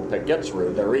workers will pick its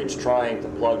route. They're each trying to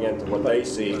plug into what they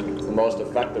see the most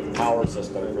effective power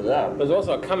system for them. There's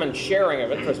also a common sharing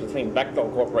of interest between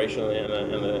Bechtel Corporation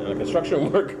and the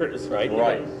construction workers, right?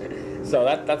 Right. So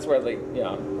that's where the,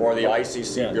 Or the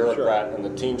ICC bureaucrat and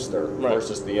the Teamster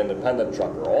versus the independent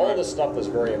trucker. All this stuff is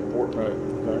very important.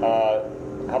 Right.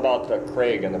 How about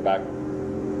Craig in the back?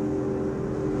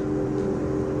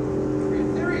 Your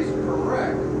theory is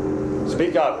correct.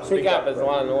 Speak up. Speak up, there's a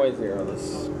lot of noise here on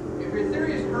this. If your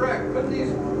theory is correct, couldn't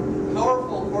these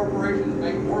powerful corporations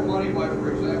make more money by,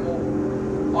 for example,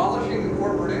 abolishing the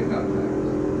corporate income tax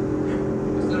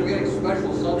instead of getting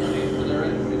special subsidies for their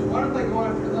industries? Why don't they go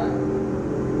after that?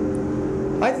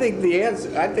 I think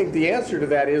the answer to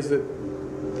that is that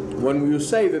when you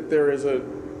say that there is a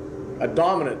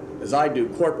dominant, as I do,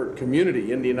 corporate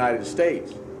community in the United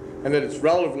States, and that it's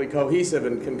relatively cohesive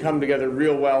and can come together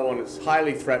real well when it's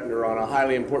highly threatened or on a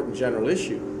highly important general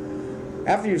issue.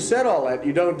 After you've said all that,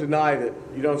 you don't deny that,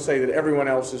 you don't say that everyone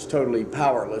else is totally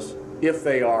powerless if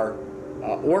they are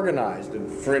organized.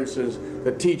 And for instance,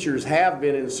 that teachers have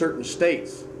been in certain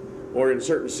states or in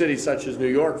certain cities such as New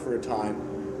York for a time,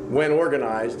 when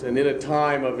organized and in a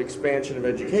time of expansion of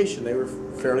education, they were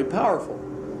fairly powerful.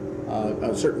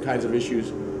 certain kinds of issues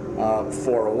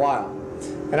for a while.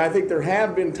 And I think there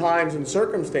have been times and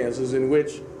circumstances in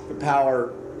which the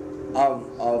power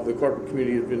of the corporate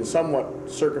community has been somewhat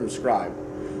circumscribed.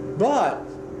 But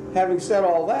having said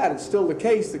all that, it's still the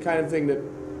case, the kind of thing that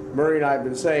Murray and I have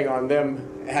been saying on them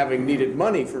having needed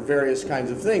money for various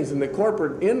kinds of things. And the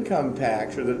corporate income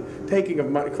tax, or the taking of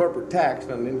money, corporate tax,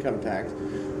 not an income tax,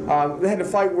 they had to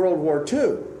fight World War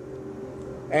II.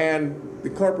 And the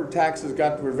corporate taxes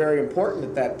were very important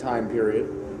at that time period,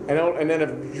 and then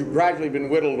have gradually been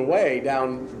whittled away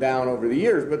down over the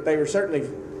years. But they were certainly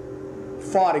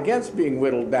fought against being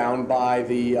whittled down by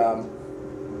the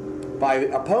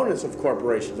opponents of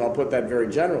corporations. I'll put that very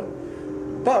generally.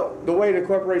 But the way the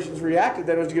corporations reacted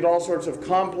then was to get all sorts of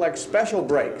complex special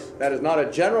breaks. That is not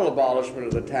a general abolishment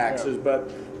of the taxes, but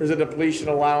there's a depletion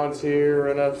allowance here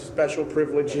and a special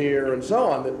privilege here and so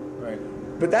on.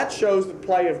 But that shows the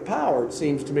play of power, it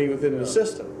seems to me, within the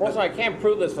system. Also, I can't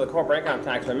prove this for the corporate income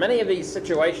tax, but many of these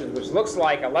situations, which looks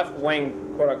like a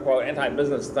left-wing, quote-unquote,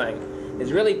 anti-business thing,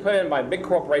 is really put in by big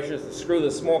corporations to screw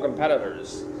the small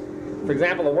competitors. For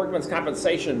example, the workmen's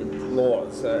compensation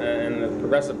laws in the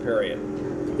progressive period.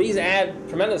 These add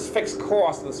tremendous fixed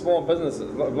costs to the small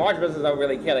businesses. Large businesses don't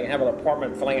really care. They can have an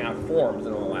apartment filling out forms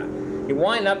and all that. You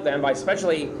wind up then by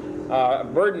especially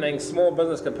burdening small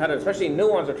business competitors, especially new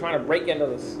ones who are trying to break into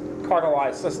this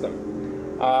cartelized system.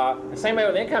 The same way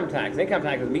with income tax. Income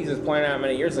tax, as Mises pointed out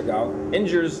many years ago,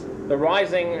 injures the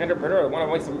rising entrepreneur, the one who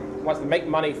wants to make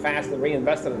money fast and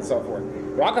reinvest it and so forth.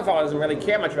 Rockefeller doesn't really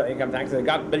care much about income tax. They've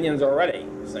got billions already.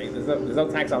 See, there's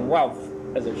no tax on wealth,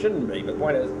 as there shouldn't be. But the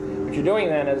point is, what you're doing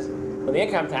then is, with the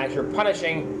income tax, you're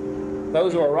punishing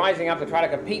those who are rising up to try to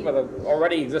compete with the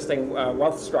already existing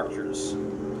wealth structures.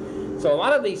 So a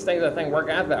lot of these things, I think, work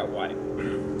out that way.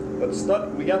 But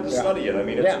we have to study it. I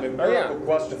mean, it's an empirical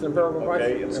question. It's an empirical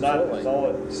question. It's not. It's all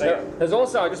it's saying. There's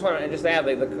also, I just want to add,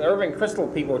 the Irving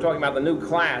Kristol people were talking about the new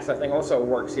class. I think also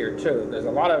works here too.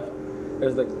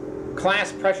 There's the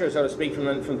class pressure, so to speak,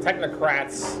 from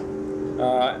technocrats,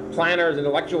 planners,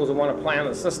 intellectuals who want to plan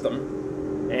the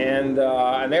system, and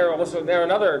they're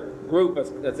another group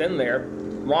that's in there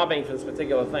lobbying for this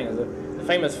particular thing. There's a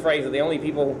famous phrase that the only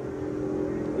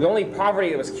poverty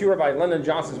that was cured by Lyndon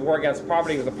Johnson's war against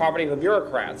poverty was the poverty of the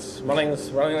bureaucrats running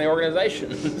the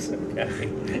organizations.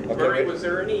 Murray, was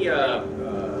there any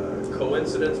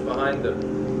coincidence behind the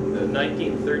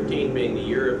 1913 being the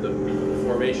year of the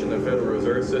formation of the Federal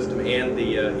Reserve System and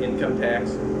the income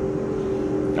tax?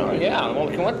 Oh yeah, well,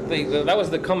 that was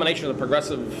the culmination of the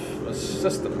progressive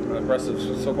system, so-called progressive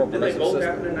system. Did they both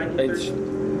happen in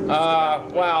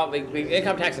 1913? Well, the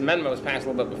income tax amendment was passed a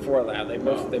little bit before that. They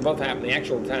both happened. The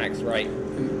actual tax, right?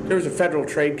 There was a Federal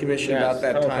Trade Commission about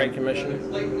that Federal time. Trade Commission.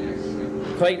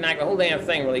 Clayton Act, the whole damn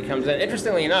thing really comes in.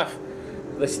 Interestingly enough,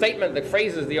 the statement, the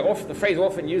phrase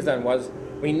often used then was,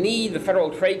 we need the Federal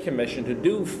Trade Commission to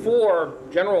do for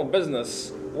general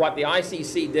business what the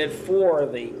ICC did for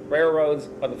the railroads,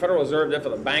 what the Federal Reserve did for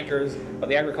the bankers, what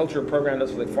the agricultural program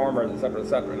does for the farmers, et cetera, et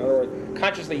cetera. In other words,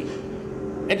 consciously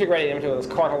integrated into this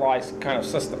cartelized kind of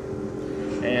system.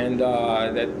 And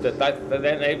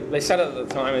they said it at the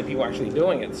time, and people actually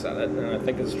doing it said it, and I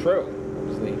think it's true.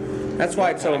 That's why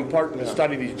it's so important to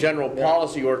study these general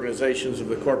policy organizations of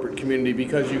the corporate community,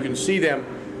 because you can see them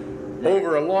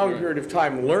over a long period of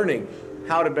time learning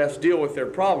how to best deal with their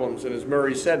problems. And as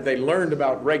Murray said, they learned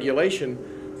about regulation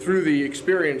through the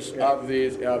experience of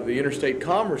the Interstate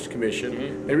Commerce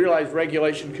Commission. They realized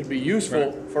regulation could be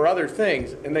useful for other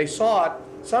things, and they saw it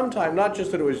sometime, not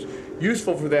just that it was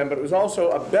useful for them, but it was also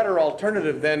a better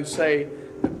alternative than, say,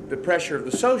 the pressure of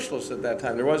the socialists at that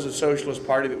time. There was a socialist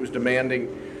party that was demanding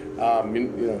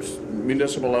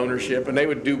municipal ownership, and they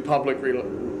would do public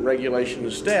regulation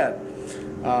instead.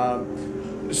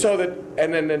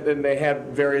 And then they had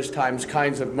various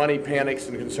kinds of money panics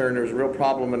and concern. There was a real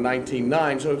problem in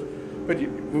 1909. But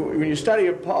when you study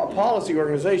a policy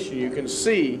organization, you can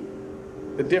see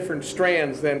the different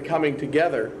strands then coming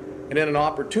together, and then an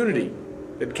opportunity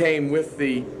that came with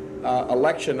the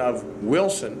election of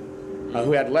Wilson,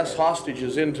 who had less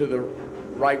hostages into the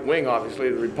right wing, obviously,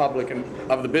 the Republican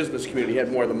of the business community. He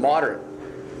had more of the moderate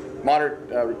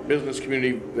business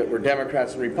community that were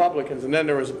Democrats and Republicans, and then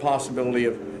there was a possibility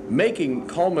of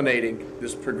culminating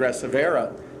this progressive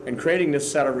era and creating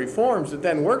this set of reforms that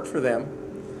then worked for them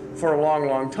for a long,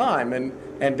 long time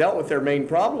and dealt with their main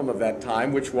problem of that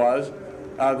time, which was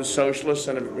the socialists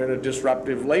and a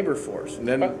disruptive labor force. And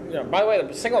then, by the way,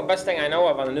 the single best thing I know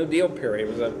of on the New Deal period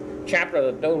was a chapter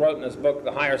that Bill wrote in his book,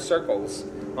 The Higher Circles,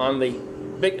 on the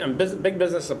big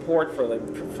business support for the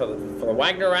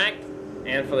Wagner Act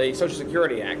and for the Social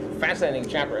Security Act. Fascinating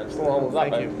chapter. It still holds up.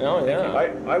 Thank you. Oh, yeah.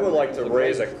 I would like to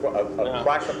raise a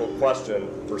practical question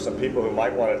for some people who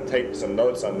might want to take some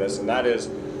notes on this, and that is,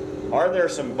 are there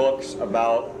some books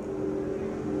about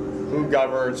who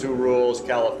governs, who rules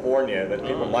California that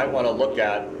people might want to look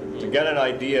at to get an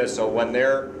idea, so when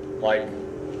they're like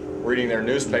reading their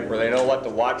newspaper, they know what to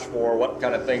watch for, what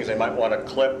kind of things they might want to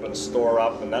clip and store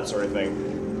up and that sort of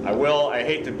thing. I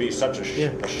hate to be such a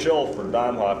shill for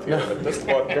Domhoff here, but this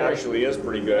book actually is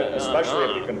pretty good, especially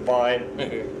if you can find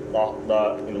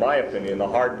in my opinion, the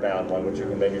hardbound one, which you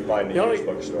can maybe find in the used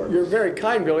bookstore. You're very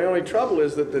kind, Bill. The only trouble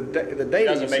is that the data it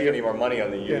doesn't make any more money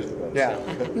on the used ones. Yeah.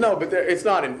 No, but it's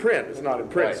not in print. It's not in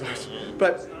print. Right.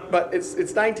 But it's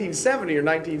 1970 or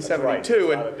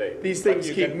 1972, right. and these things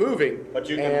keep moving. But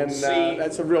you can see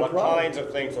that's a real what problem. kinds of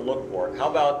things to look for. How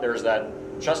about there's that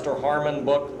Chester Harmon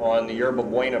book on the Yerba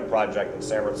Buena project in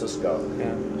San Francisco.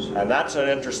 Yeah. And that's an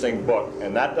interesting book,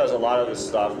 and that does a lot of this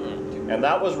stuff. And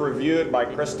that was reviewed by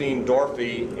Christine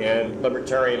Dorphy in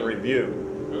Libertarian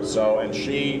Review. So, and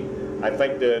she, I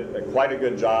think, did quite a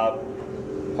good job.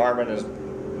 Harmon is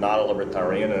not a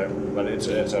libertarian, but it's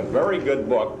a very good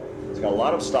book. It's got a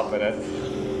lot of stuff in it.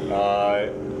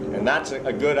 And that's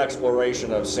a good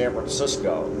exploration of San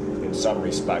Francisco in some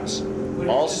respects.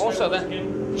 Also that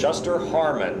Chester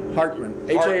Harmon. Hartman.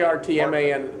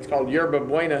 H-A-R-T-M-A-N. It's called Yerba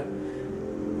Buena.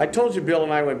 I told you Bill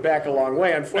and I went back a long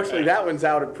way. Unfortunately, that one's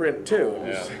out of print too.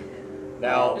 Yeah.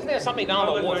 Now, isn't there something down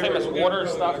on the famous water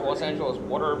stuff, Los Angeles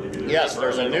water? Yes,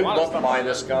 there's a new book by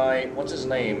this guy. What's his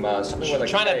name? Something with a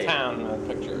Chinatown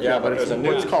picture. Yeah, but there's a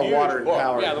new. It's called Water and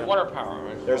Power. Yeah, the water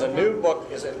power. There's a new book.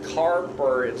 Is it Carp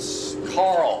or it's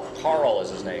Carl? Carl is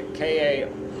his name.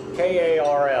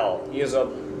 K-A-R-L. He's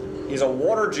a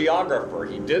water geographer.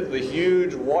 He did the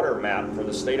huge water map for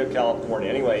the state of California.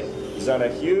 Anyway, he's done a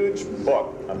huge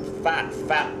book, a fat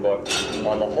book,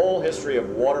 on the whole history of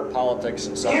water politics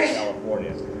in Southern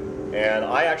California. And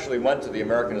I actually went to the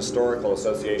American Historical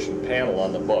Association panel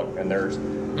on the book, and there's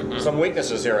some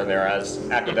weaknesses here and there, as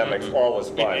academics always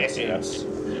find. That's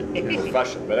your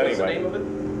profession. But anyway. What's the name of it?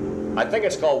 I think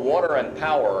it's called Water and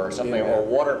Power or something, or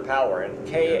Water Power, and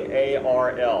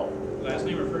K-A-R-L. Last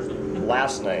name or first name?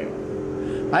 Last name.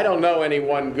 I don't know any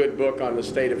one good book on the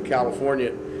state of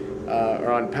California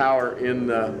or on power in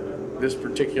this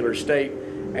particular state,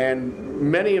 and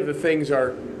many of the things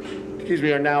are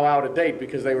now out of date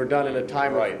because they were done in a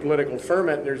time of political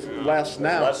ferment. There's less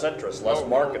now. Less interest, less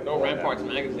market. No Ramparts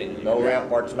magazine. No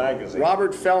Ramparts magazine.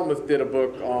 Robert Felmuth did a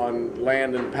book on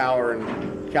land and power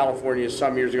in California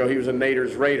some years ago. He was a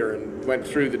Nader's Raider and went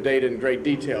through the data in great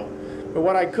detail. But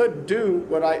what I could do,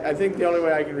 I think the only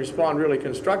way I can respond really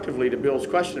constructively to Bill's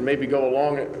question, and maybe go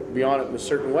along beyond it in a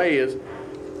certain way, is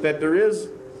that there is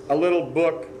a little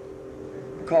book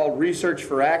called Research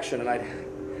for Action, and I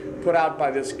put out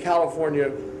by this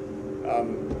California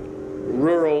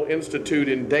Rural Institute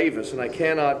in Davis, and I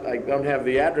don't have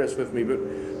the address with me, but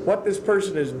what this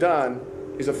person has done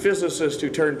is a physicist who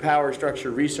turned power structure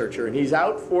researcher, and he's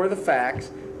out for the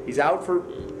facts. He's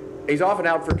often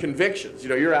out for convictions. You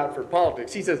know, you're out for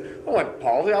politics. He says, I want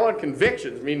politics, I want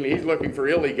convictions, meaning he's looking for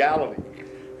illegality.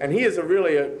 And he is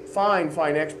really a fine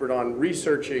expert on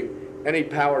researching any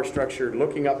power structure,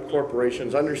 looking up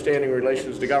corporations, understanding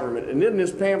relations to government. And in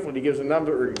this pamphlet, he gives a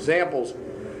number of examples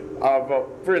of,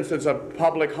 for instance, a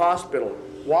public hospital.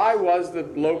 Why was the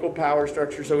local power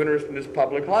structure so interested in this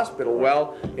public hospital?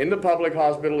 Well, in the public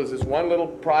hospital is this one little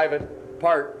private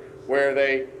part where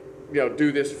they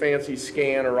do this fancy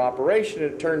scan or operation.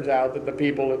 It turns out that the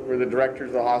people that were the directors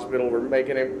of the hospital were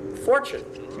making a fortune,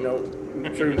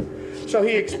 So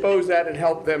he exposed that and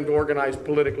helped them to organize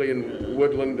politically in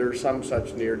Woodland or some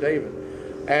such near David.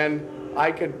 And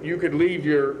you could leave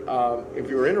your, if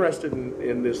you were interested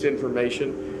in this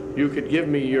information, you could give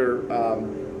me your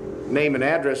name and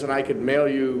address, and I could mail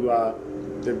you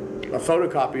a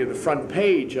photocopy of the front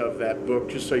page of that book,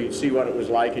 just so you'd see what it was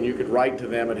like, and you could write to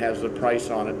them. It has the price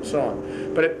on it and so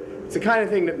on. But it's the kind of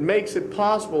thing that makes it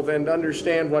possible then to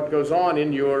understand what goes on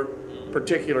in your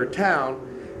particular town.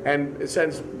 And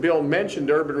since Bill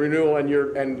mentioned urban renewal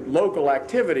and local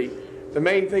activity, the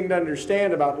main thing to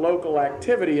understand about local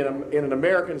activity in an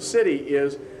American city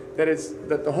is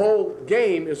that the whole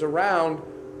game is around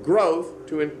growth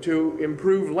to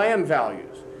improve land values.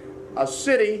 A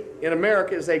city in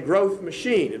America is a growth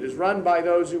machine. It is run by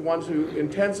those who want to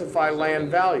intensify land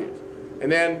values.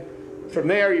 And then from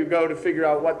there you go to figure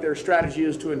out what their strategy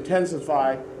is to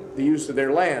intensify the use of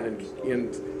their land. And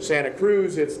in Santa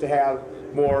Cruz, it's to have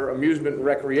more amusement and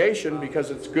recreation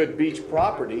because it's good beach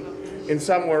property. In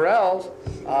somewhere else,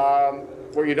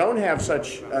 where you don't have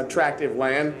such attractive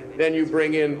land, then you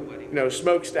bring in,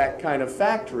 smokestack kind of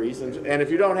factories. And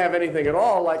if you don't have anything at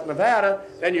all, like Nevada,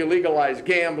 then you legalize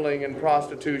gambling and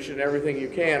prostitution, everything you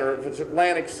can. Or if it's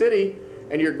Atlantic City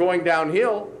and you're going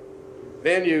downhill,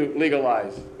 then you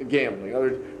legalize gambling.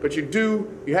 But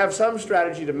you have some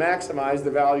strategy to maximize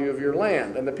the value of your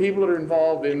land. And the people that are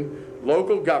involved in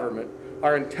local government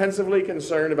are intensively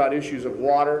concerned about issues of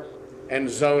water and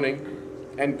zoning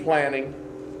and planning,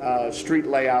 street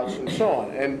layouts and so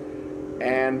on.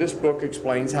 And this book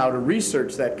explains how to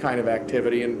research that kind of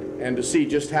activity and to see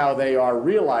just how they are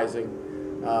realizing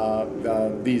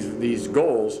these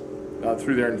goals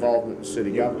through their involvement in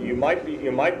city government. You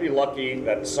might be lucky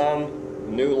that some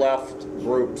new left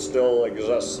group still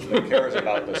exists that cares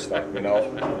about this stuff,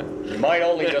 You might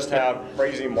only just have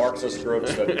crazy Marxist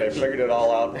groups that they figured it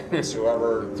all out. It's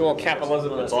whoever. It's all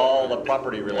capitalism. It's all the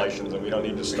property relations, and we don't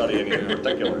need to study any of the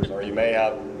particulars. Or you may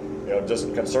have,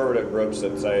 just conservative groups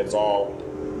that say it's all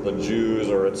the Jews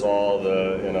or it's all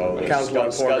the, the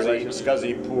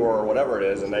scuzzy poor or whatever it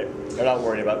is, and they're not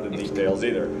worried about the details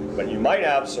either. But you might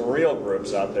have some real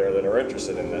groups out there that are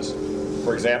interested in this.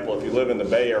 For example, if you live in the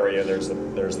Bay Area, there's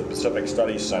the Pacific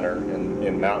Studies Center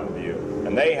in Mountain View,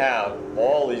 and they have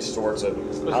all these sorts of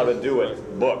how to do it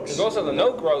books. There's also the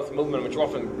no-growth movement, which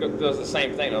often does the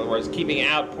same thing. In other words, keeping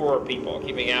out poorer people,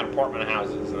 keeping out apartment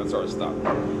houses, and that sort of stuff,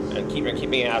 and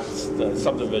keeping out the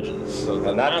subdivisions. So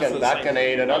and that can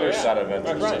aid another set of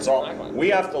interests. Right, it's all, exactly. We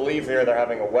have to leave here. They're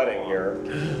having a wedding here,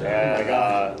 and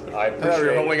I appreciate.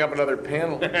 You're holding up another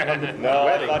panel. No,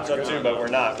 I thought so too, but we're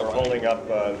not. We're holding up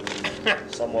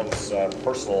someone's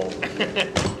personal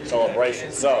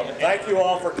celebration. So, thank you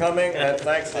all for coming, and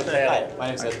thanks to the panel. Hi, my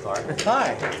name's Ed Clark.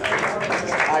 Hi.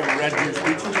 I've read your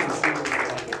speeches and seen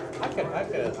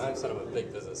I'm sort of a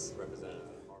big business representative.